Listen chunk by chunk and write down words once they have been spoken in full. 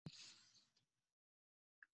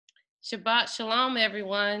Shabbat Shalom,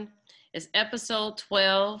 everyone. It's episode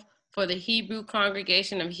 12 for the Hebrew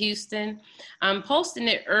Congregation of Houston. I'm posting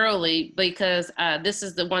it early because this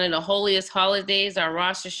is one of the holiest holidays, our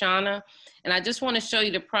Rosh Hashanah. And I just want to show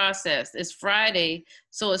you the process. It's Friday,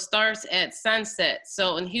 so it starts at sunset.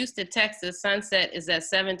 So in Houston, Texas, sunset is at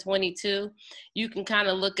 7:22. You can kind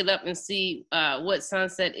of look it up and see what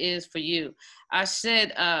sunset is for you. I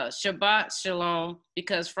said Shabbat Shalom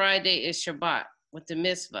because Friday is Shabbat with the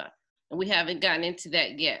mitzvah. And we haven't gotten into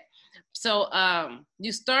that yet. So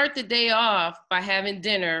you start the day off by having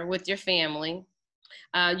dinner with your family.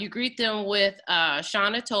 You greet them with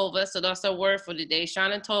Shana Tova. So that's our word for today.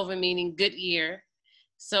 Shana Tova meaning good year.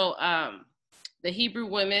 So the Hebrew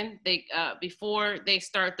women, they before they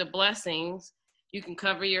start the blessings, you can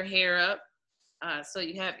cover your hair up. So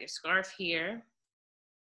you have your scarf here.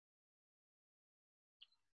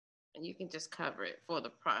 And you can just cover it for the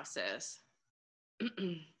process.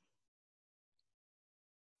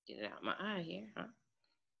 Get it out my eye here, huh?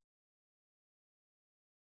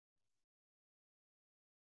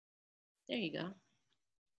 There you go.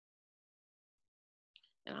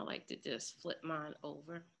 And I like to just flip mine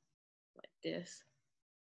over like this.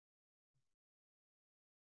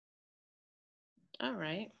 All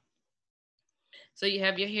right. So you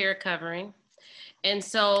have your hair covering. And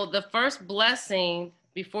so the first blessing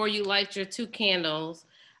before you light your 2 candles,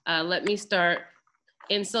 let me start.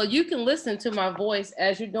 And so you can listen to my voice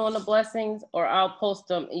as you're doing the blessings, or I'll post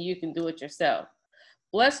them and you can do it yourself.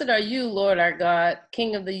 Blessed are you, Lord our God,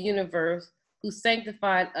 King of the universe, who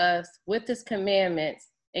sanctified us with his commandments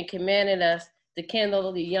and commanded us to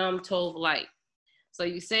kindle the Yom Tov light. So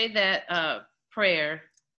you say that prayer,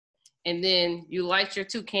 and then you light your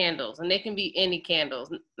 2 candles, and they can be any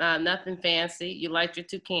candles, nothing fancy. You light your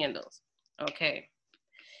 2 candles, okay?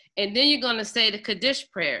 And then you're gonna say the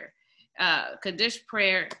Kaddish prayer. Kaddish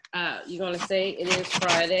prayer, you're gonna say it is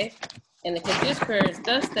Friday, and the Kaddish prayer is,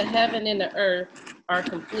 thus the heaven and the earth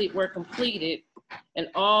were completed in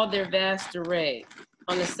all their vast array.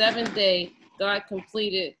 On the 7th day, God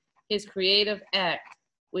completed his creative act,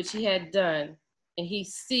 which he had done, and he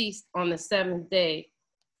ceased on the 7th day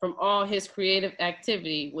from all his creative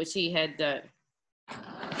activity, which he had done.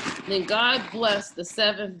 Then God blessed the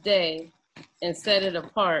 7th day and set it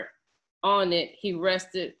apart. On it, he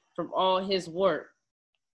rested from all his work,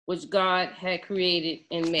 which God had created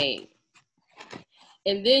and made.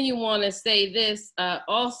 And then you want to say this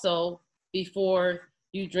also before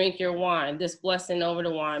you drink your wine, this blessing over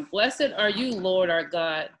the wine. Blessed are you, Lord our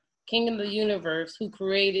God, King of the universe, who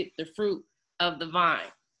created the fruit of the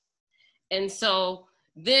vine. And so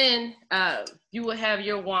then you will have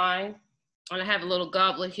your wine. And I have a little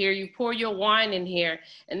goblet here. You pour your wine in here.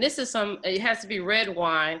 And this is it has to be red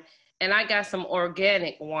wine. And I got some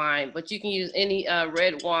organic wine, but you can use any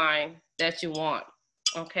red wine that you want,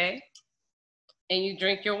 okay? And you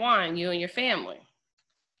drink your wine, you and your family.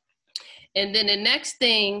 And then the next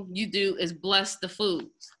thing you do is bless the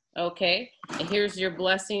foods, okay? And here's your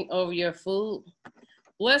blessing over your food.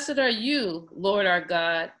 Blessed are you, Lord our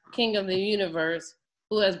God, King of the universe,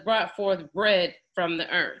 who has brought forth bread from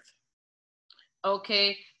the earth.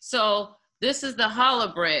 Okay, so this is the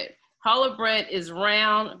challah bread. Challah bread is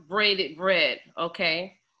round braided bread,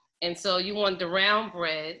 okay? And so you want the round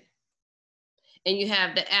bread, and you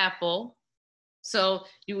have the apple. So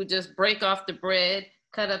you would just break off the bread,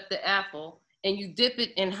 cut up the apple, and you dip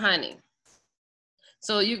it in honey.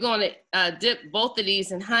 So you're going to dip both of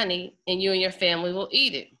these in honey, and you and your family will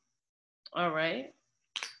eat it. All right.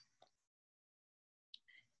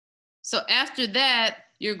 So after that,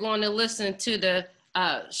 you're going to listen to the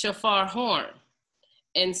shofar horn.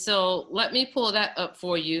 And so let me pull that up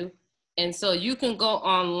for you. And so you can go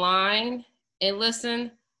online and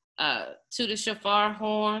listen to the shofar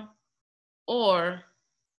horn, or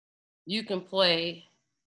you can play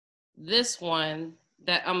this one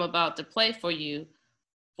that I'm about to play for you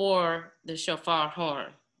for the shofar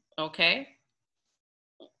horn, okay?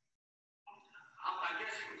 I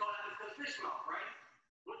guess you can call it the fish mouth, right?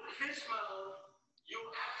 With the fish mouth, you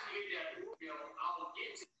activate that I'll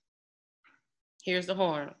get to. Here's the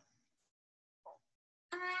horn.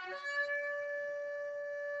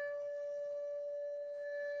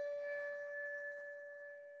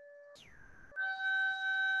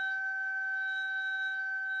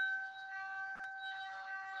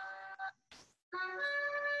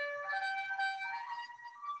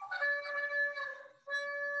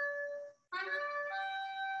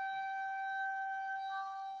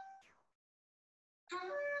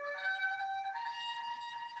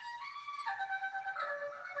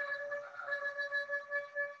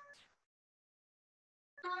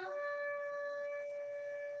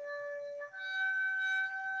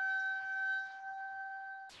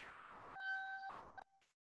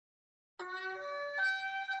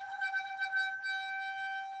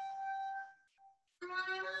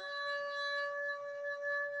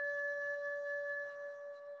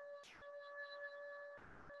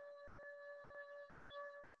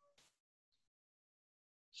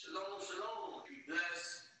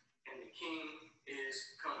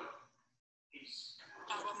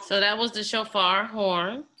 So that was the shofar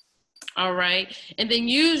horn. All right. And then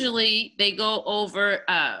usually they go over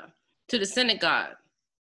to the synagogue.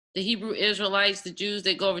 The Hebrew Israelites, the Jews,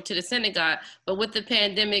 they go over to the synagogue. But with the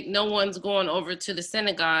pandemic, no one's going over to the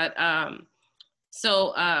synagogue.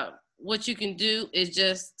 So what you can do is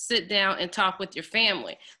just sit down and talk with your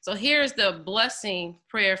family. So here's the blessing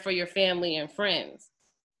prayer for your family and friends.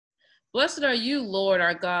 Blessed are you, Lord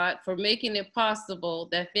our God, for making it possible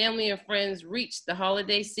that family and friends reach the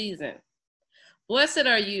holiday season. Blessed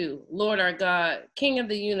are you, Lord our God, King of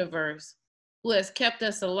the universe, who has kept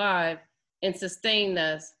us alive and sustained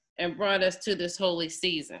us and brought us to this holy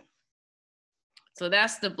season. So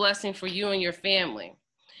that's the blessing for you and your family.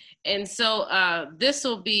 And so this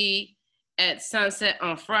will be at sunset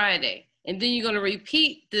on Friday. And then you're going to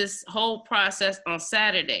repeat this whole process on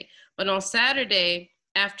Saturday. But on Saturday,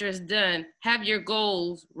 after it's done, have your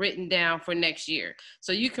goals written down for next year.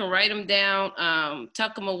 So you can write them down,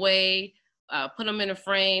 tuck them away, put them in a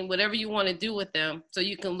frame, whatever you want to do with them, so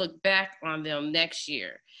you can look back on them next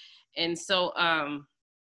year. And so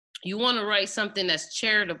you want to write something that's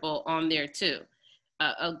charitable on there too.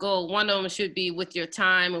 A goal, one of them should be with your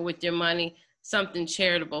time or with your money, something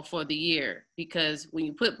charitable for the year, because when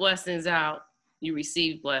you put blessings out, you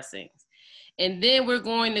receive blessings. And then we're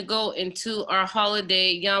going to go into our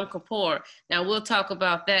holiday Yom Kippur. Now we'll talk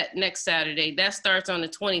about that next Saturday. That starts on the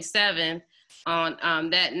 27th. On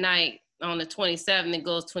that night, on the 27th, it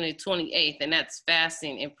goes to the 28th, and that's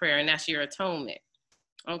fasting and prayer, and that's your atonement.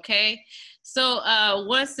 Okay, so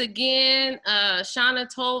once again, Shana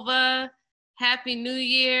Tova, Happy New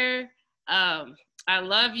Year. I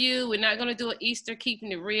love you. We're not going to do an Easter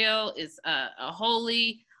Keeping It Real. It's a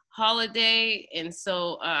holy holiday, and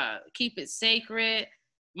so keep it sacred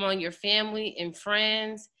among your family and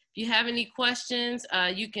friends. If you have any questions,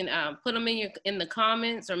 you can put them in the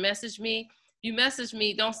comments or message me. If you message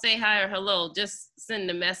me, don't say hi or hello, just send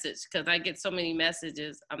the message, because I get so many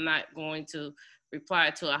messages. I'm not going to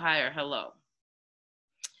reply to a hi or hello.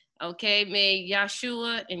 Okay, may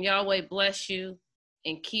Yahshua and Yahweh bless you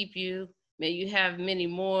and keep you. May you have many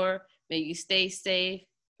more. May you stay safe.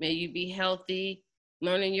 May you be healthy,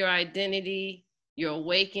 learning your identity, your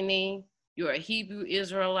awakening. You're a Hebrew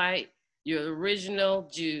Israelite. You're original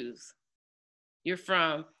Jews. You're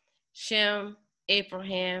from Shem,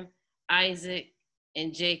 Abraham, Isaac,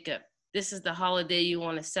 and Jacob. This is the holiday you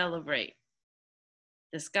want to celebrate.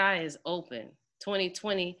 The sky is open.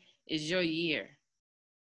 2020 is your year.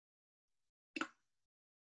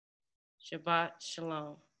 Shabbat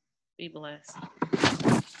Shalom. Be blessed.